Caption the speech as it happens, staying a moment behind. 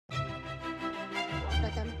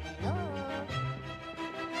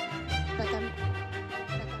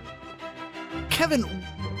Kevin,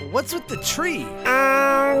 what's with the tree?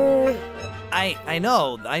 I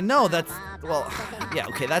know, that's, well, yeah,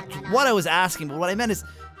 okay, that's what I was asking, but what I meant is,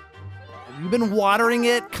 have you been watering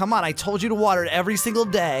it? Come on, I told you to water it every single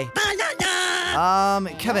day.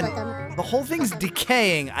 Kevin, the whole thing's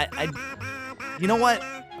decaying. You know what?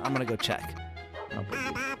 I'm gonna go check.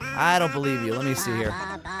 I don't believe you. Let me see here.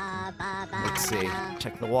 Let's see.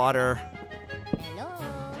 Check the water.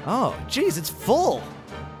 Oh, geez, it's full.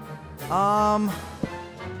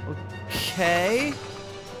 Okay.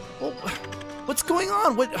 Well, what's going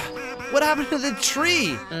on? What happened to the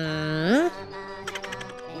tree?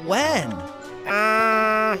 When?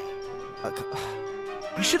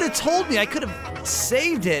 You should have told me. I could have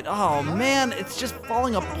saved it. Oh, man, it's just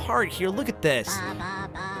falling apart here. Look at this.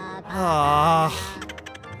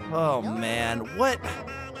 Oh, man. What?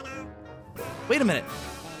 Wait a minute.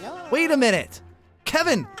 Wait a minute.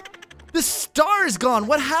 Kevin, the star is gone.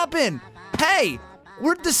 What happened? Hey,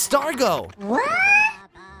 where'd the star go? What?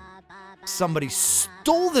 Somebody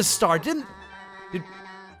stole the star,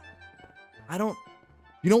 I don't...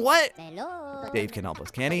 You know what? Dave can help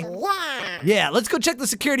us, can he? Yeah, let's go check the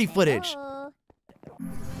security footage.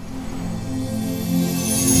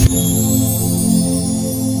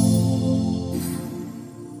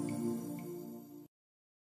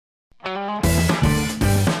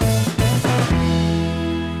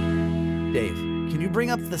 Dave, can you bring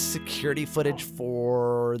up the security footage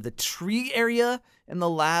for the tree area in the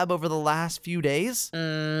lab over the last few days?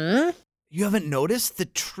 You haven't noticed? The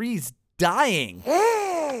tree's dying.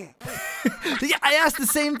 Yeah, I asked the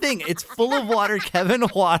same thing. It's full of water. Kevin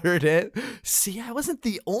watered it. See, I wasn't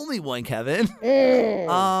the only one, Kevin.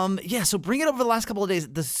 Yeah, so bring it over the last couple of days.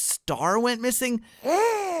 The star went missing,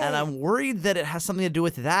 and I'm worried that it has something to do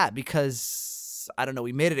with that because, I don't know,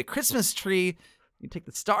 we made it a Christmas tree. You take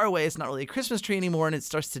the star away, it's not really a Christmas tree anymore, and it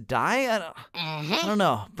starts to die? I don't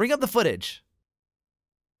know. Bring up the footage.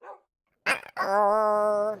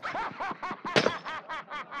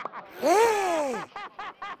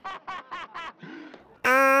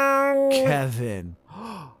 Kevin,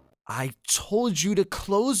 I told you to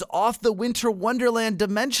close off the Winter Wonderland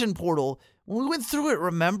dimension portal when we went through it,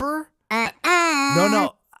 remember?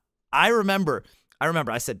 No, I remember.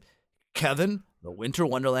 I said, Kevin, the Winter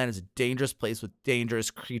Wonderland is a dangerous place with dangerous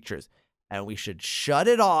creatures, and we should shut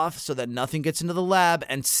it off so that nothing gets into the lab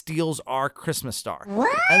and steals our Christmas star.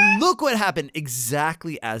 What? And look what happened,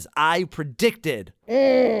 exactly as I predicted.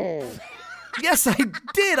 Yes, I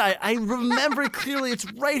did. I remember it clearly.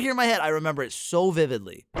 It's right here in my head. I remember it so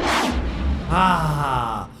vividly.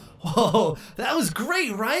 Whoa, that was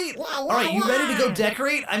great, right? All right, you ready to go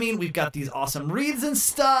decorate? I mean, we've got these awesome wreaths and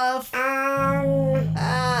stuff. Who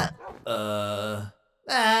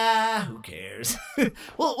cares?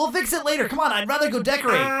 We'll fix it later. Come on, I'd rather go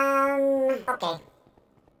decorate. Okay.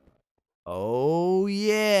 Oh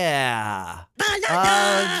yeah.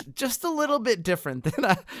 Just a little bit different than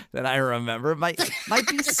I remember. Might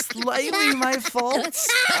be slightly my fault.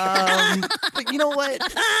 But you know what?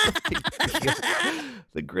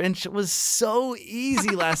 The Grinch was so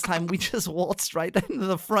easy last time. We just waltzed right into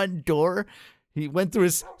the front door. He went through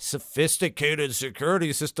his sophisticated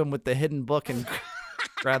security system with the hidden book and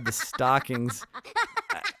grabbed the stockings.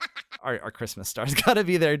 Our Christmas star's got to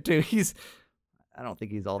be there too. I don't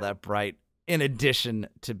think he's all that bright, in addition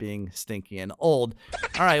to being stinky and old.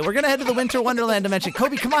 All right, we're going to head to the Winter Wonderland dimension.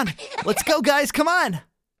 Kopi, come on. Let's go, guys. Come on.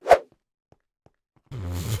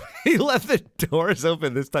 He left the doors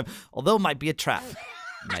open this time, although it might be a trap.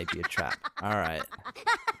 Might be a trap. All right.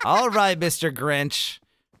 All right, Mr. Grinch.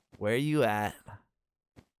 Where you at?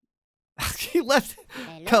 He left.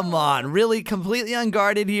 Come on. Really? Completely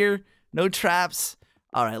unguarded here? No traps?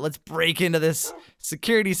 All right, let's break into this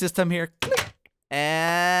security system here.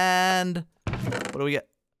 And what do we get?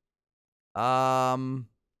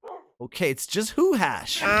 Okay, it's just Who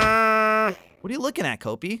Hash. What are you looking at,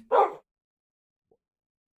 Kopi?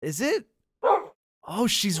 Is it? Oh,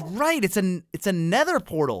 she's right. It's a nether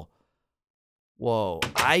portal. Whoa,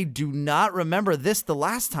 I do not remember this the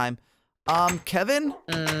last time. Kevin?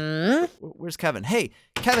 Where's Kevin? Hey,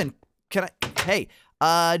 Kevin, hey,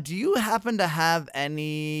 do you happen to have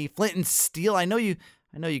any flint and steel? I know you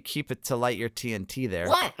keep it to light your TNT there.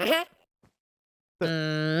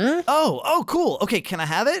 Oh, cool. Okay, can I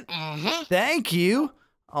have it? Thank you.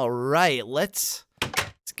 All right, let's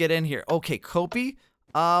get in here. Okay, Kopi,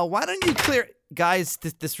 why don't you clear... Guys,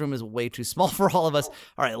 this room is way too small for all of us.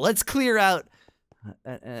 All right, let's clear out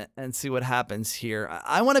and see what happens here.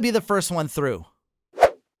 I want to be the first one through.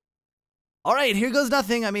 All right, here goes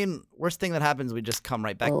nothing. I mean, worst thing that happens, we just come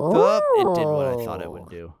right back up. It did what I thought it would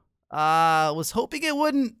do. Was hoping it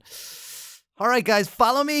wouldn't. All right, guys,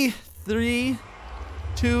 follow me. 3,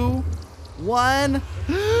 2, 1.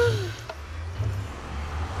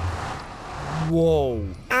 Whoa.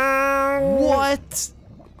 What?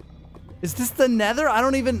 Is this the nether? I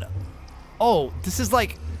don't even... Oh, this is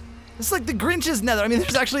like the Grinch's nether. I mean,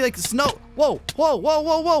 there's actually like snow. Whoa, whoa, whoa,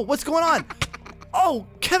 whoa, whoa. What's going on? Oh,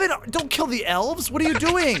 Kevin, don't kill the elves. What are you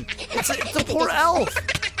doing? It's a poor elf.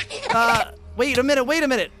 Wait a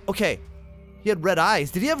minute. Okay. He had red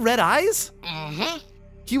eyes. Did he have red eyes? Uh-huh.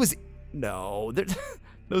 He was... No, there's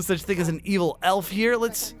no such thing as an evil elf here.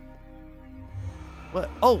 Let's...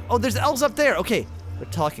 What? Oh, there's elves up there. Okay,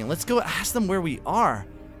 they're talking. Let's go ask them where we are.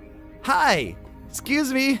 Hi.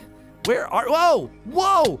 Excuse me. Where are...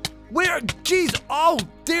 Whoa. Where? Jeez. Oh,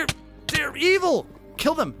 they're evil.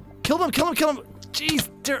 Kill them. Jeez,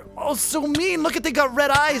 they're so mean. Look at, they got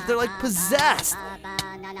red eyes. They're like possessed.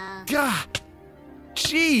 God.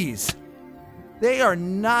 Jeez. They are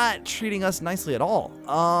not treating us nicely at all.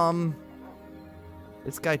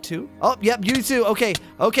 This guy too? Oh, yep, you too. Okay,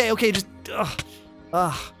 just,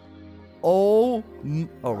 Oh,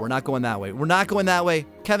 we're not going that way.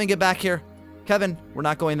 Kevin, get back here. Kevin, we're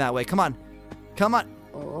not going that way. Come on.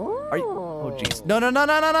 Are you, oh, jeez. No,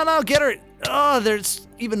 get her. Oh, there's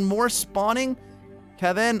even more spawning.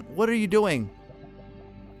 Kevin, what are you doing?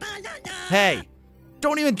 Hey,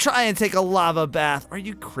 don't even try and take a lava bath. Are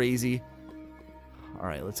you crazy? All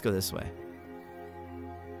right, let's go this way.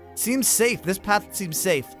 Seems safe. This path seems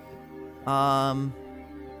safe. Okay,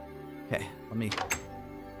 let me...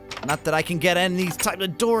 Not that I can get in these type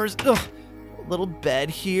of doors. Ugh. Little bed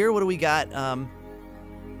here. What do we got? Why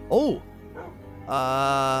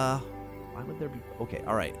would there be... Okay,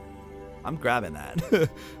 all right. I'm grabbing that.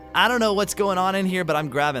 I don't know what's going on in here, but I'm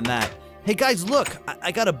grabbing that. Hey guys, look!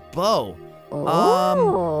 I got a bow.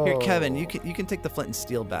 Here, Kevin, you can take the flint and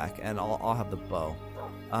steel back, and I'll have the bow.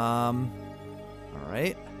 All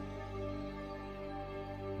right.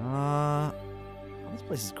 This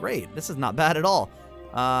place is great. This is not bad at all.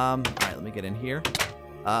 All right, let me get in here.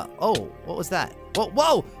 Oh, what was that?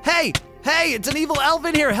 Whoa! Hey! It's an evil elf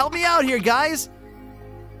in here! Help me out here, guys!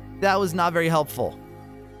 That was not very helpful.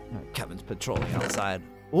 Kevin's patrolling outside.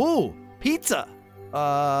 Ooh, pizza!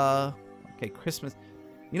 Okay, Christmas.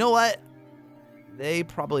 You know what? They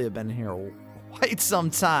probably have been here quite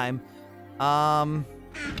some time.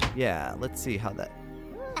 Yeah, let's see how that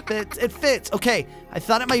fits. It fits. Okay, I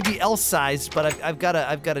thought it might be elf-sized, but I've got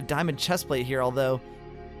a diamond chest plate here, although...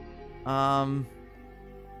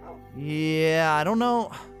 Yeah, I don't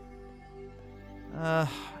know.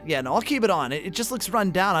 Yeah, no, I'll keep it on. It just looks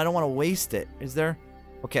run down. I don't want to waste it. Is there?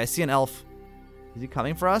 Okay, I see an elf. Is he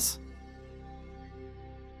coming for us?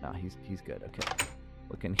 No, he's good. Okay.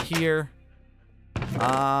 Looking here.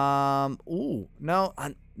 Ooh, no,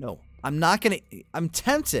 I'm not gonna. I'm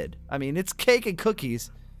tempted. I mean, it's cake and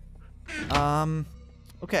cookies.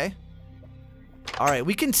 Okay. All right,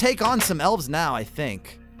 we can take on some elves now, I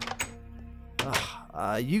think.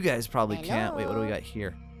 You guys probably can't. Wait, what do we got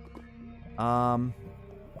here?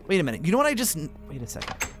 Wait a minute. You know what I just... Wait a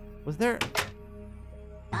second. Was there...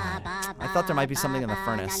 I thought there might be something in the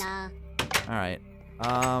furnace. All right.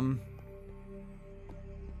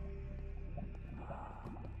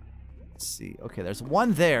 Let's see. Okay, there's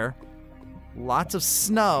one there. Lots of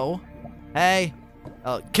snow. Hey.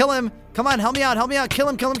 Kill him. Come on, help me out. Kill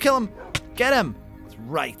him. Get him. That's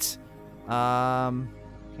right.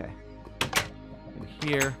 Okay. In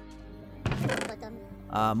here.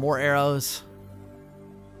 More arrows.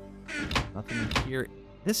 Nothing in here.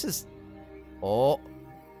 This is... Oh.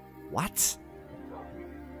 What?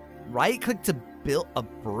 Right click to build a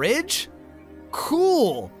bridge?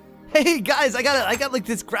 Cool. Hey guys, I got like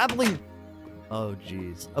this grappling. Oh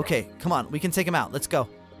jeez. Okay, come on. We can take him out. Let's go.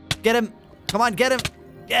 Get him. Come on, get him.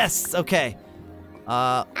 Yes. Okay.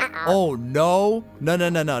 Oh no.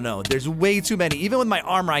 No. There's way too many. Even with my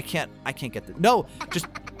armor, I can't get this. No. Just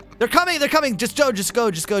they're coming. Just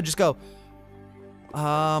go.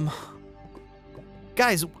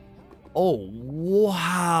 Guys. Oh,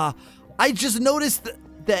 wow. I just noticed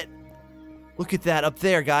that. Look at that up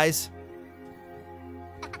there, guys.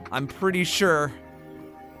 I'm pretty sure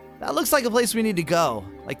that looks like a place we need to go.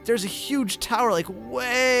 Like, there's a huge tower, like,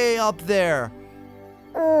 way up there.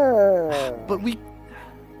 But we...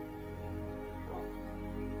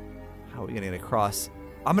 How are we gonna get across?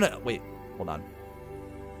 I'm gonna... Wait, hold on.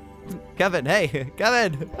 Kevin, hey,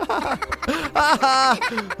 Kevin.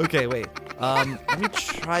 Okay, wait. Let me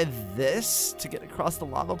try this to get across the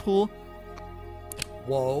lava pool.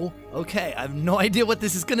 Whoa. Okay, I have no idea what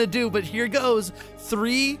this is gonna do, but here goes.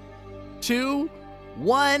 3, 2,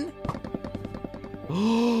 1.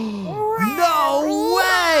 No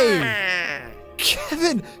way!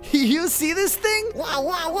 Kevin, you see this thing? Look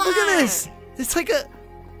at this. It's like a,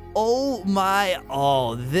 oh my,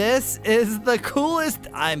 oh, this is the coolest.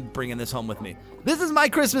 I'm bringing this home with me. This is my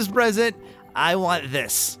Christmas present. I want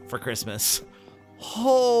this for Christmas.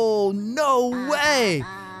 Oh, no way.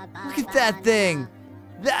 Look at that thing.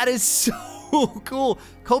 That is so cool.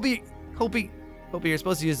 Kopi, you're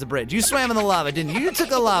supposed to use the bridge. You swam in the lava, didn't you? You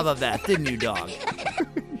took a lava bath, didn't you, dog?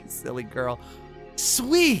 You silly girl.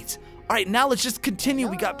 Sweet. All right, now let's just continue.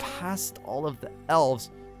 We got past all of the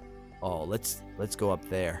elves. Oh, let's go up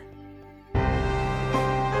there.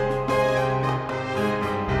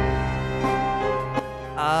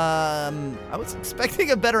 I was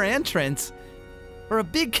expecting a better entrance. For a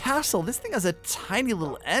big castle, this thing has a tiny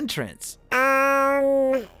little entrance.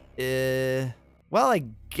 Well, I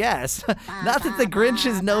guess. Not that the Grinch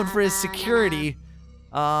is known for his security.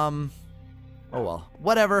 Oh well,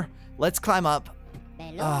 whatever. Let's climb up.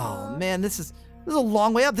 Oh man, this is a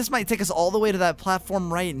long way up. This might take us all the way to that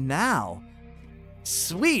platform right now.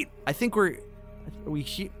 Sweet. I think are we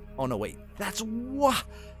here? Oh no, wait. That's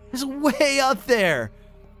way up there.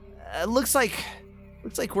 Looks like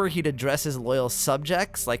where he'd address his loyal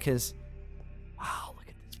subjects, like his. Wow, look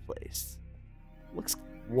at this place. Looks.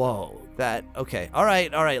 Whoa, that, okay. All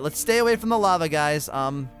right. Let's stay away from the lava, guys.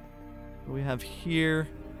 What do we have here?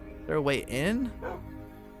 Is there a way in?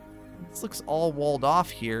 This looks all walled off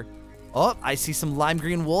here. Oh, I see some lime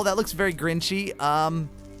green wool. That looks very Grinchy.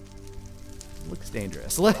 Looks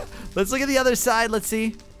dangerous. Let's look at the other side. Let's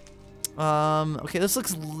see. Okay, this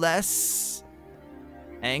looks less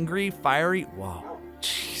angry, fiery. Whoa,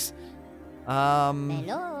 jeez.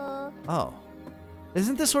 Hello. Oh,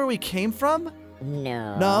 isn't this where we came from?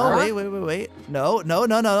 No. No, wait. No.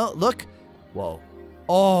 Look. Whoa.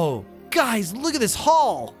 Oh, guys, look at this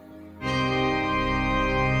hall.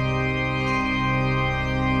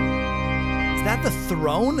 Is that the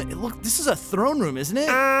throne? Look, this is a throne room, isn't it?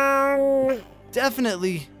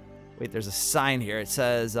 Definitely. Wait, there's a sign here. It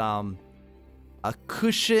says, a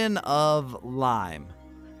cushion of lime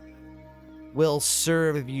will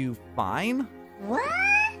serve you fine.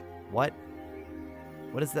 What?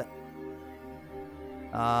 What is that?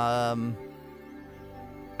 A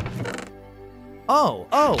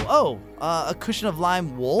cushion of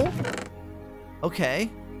lime wool?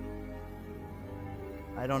 Okay.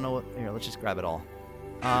 I don't know what, here, let's just grab it all.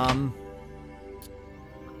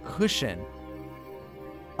 Cushion.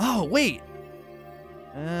 Oh, wait.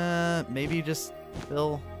 Maybe just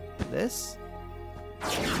fill this?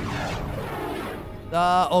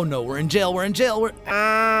 Oh no, we're in jail,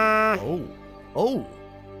 Oh.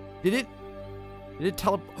 Did it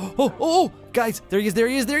tele- Oh, guys, there he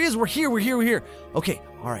is. We're here. Okay,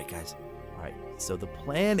 all right, guys. All right, so the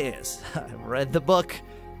plan is, I've read the book.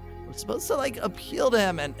 We're supposed to like appeal to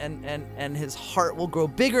him and his heart will grow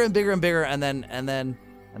bigger and bigger and then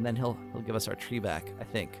he'll give us our tree back, I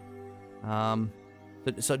think.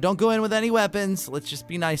 So don't go in with any weapons. Let's just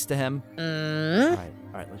be nice to him. All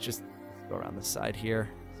right, let's just go around the side here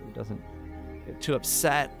so he doesn't get too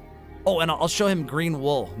upset. Oh, and I'll show him green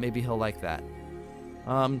wool. Maybe he'll like that.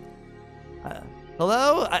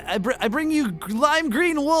 Hello? I bring you lime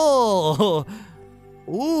green wool.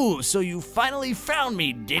 Ooh, so you finally found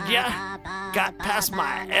me, did ya? Got past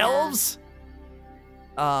my elves?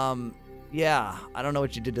 Yeah, I don't know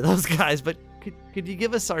what you did to those guys, but could you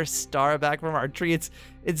give us our star back from our tree?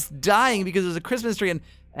 It's dying because there's a Christmas tree,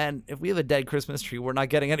 and if we have a dead Christmas tree, we're not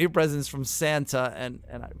getting any presents from Santa, and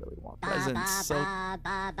I really want presents, so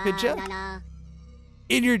could you?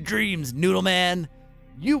 In your dreams, Noodle Man.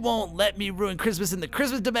 You won't let me ruin Christmas in the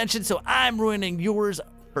Christmas dimension, so I'm ruining yours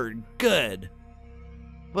for good.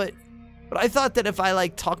 But I thought that if I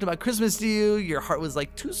like talked about Christmas to you, your heart was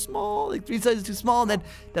like too small, like 3 sizes too small, and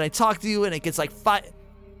then I talk to you and it gets like 5.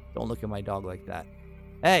 Don't look at my dog like that.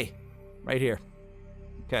 Hey, right here.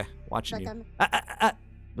 Okay, watching you.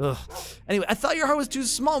 Ugh. Anyway, I thought your heart was too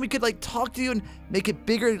small. We could like talk to you and make it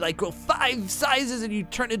bigger, like grow 5 sizes, and you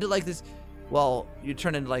turn into like this. Well, you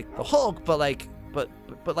turn into like the Hulk, but like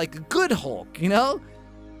like a good Hulk, you know?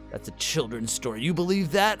 That's a children's story. You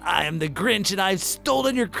believe that? I am the Grinch, and I've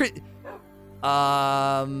stolen your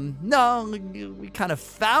no, we kind of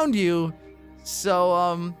found you. So,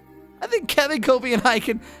 I think Kevin, Kopi,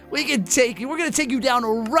 and we can take you. We're gonna take you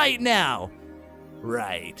down right now.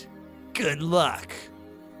 Right. Good luck.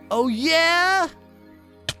 Oh yeah?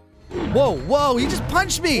 Whoa, he just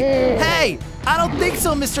punched me. Hey, I don't think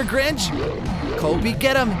so, Mr. Grinch. Kopi,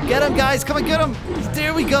 get him, guys. Come on, get him.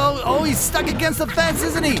 There we go. Oh, he's stuck against the fence,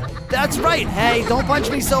 isn't he? That's right. Hey, don't punch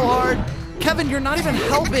me so hard. Kevin, you're not even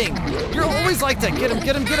helping. You're always like that. Get him,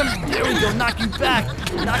 get him, get him. There we go. Knock you back.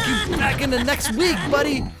 Knock you back into next week,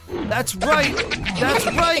 buddy. That's right. That's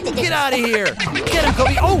right. Get out of here. Get him,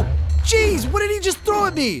 Kopi. Oh, jeez. What did he just throw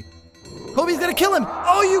at me? Kopi's gonna kill him.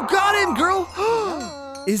 Oh, you got him, girl.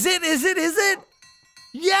 Is it? Is it? Is it?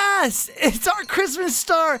 Yes, it's our Christmas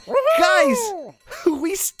star. Guys,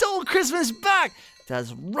 we stole Christmas back.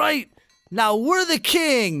 That's right. Now we're the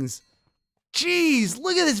kings. Jeez,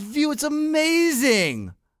 look at this view. It's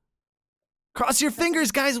amazing. Cross your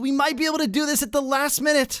fingers, guys. We might be able to do this at the last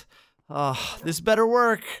minute. Oh, this better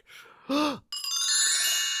work. It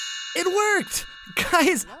worked.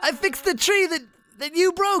 Guys, I fixed the tree that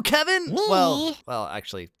you broke, Kevin. Well,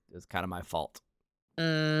 actually, it was kind of my fault.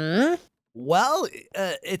 Well,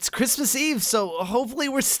 it's Christmas Eve, so hopefully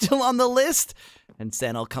we're still on the list. And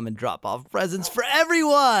Santa will come and drop off presents for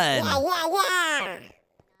everyone.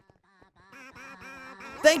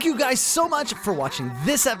 Thank you guys so much for watching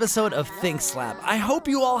this episode of Think Slab. I hope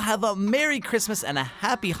you all have a Merry Christmas and a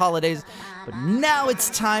Happy Holidays. But now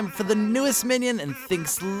it's time for the newest minion in Think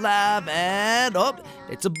Slab. And, oh,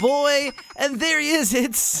 it's a boy. And there he is.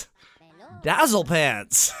 It's Dazzle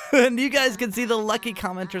Pants. And you guys can see the lucky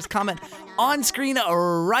commenters comment on screen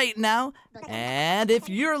right now. And if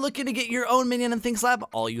you're looking to get your own minion in Think Slab,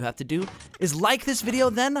 all you have to do is like this video,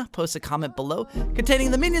 then post a comment below containing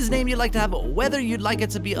the minion's name you'd like to have, whether you'd like it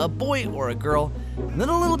to be a boy or a girl, and then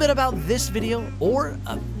a little bit about this video or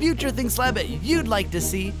a future Think Slab you'd like to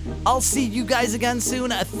see. I'll see you guys again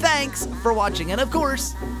soon. Thanks for watching, and of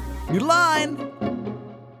course, new line.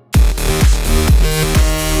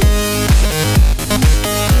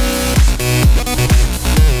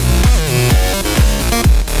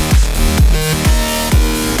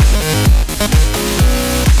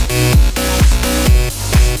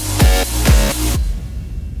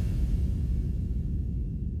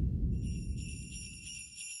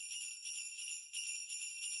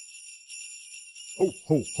 Ho,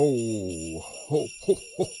 ho, ho. Ho, ho,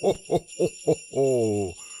 ho, ho, ho, ho,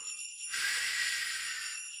 ho.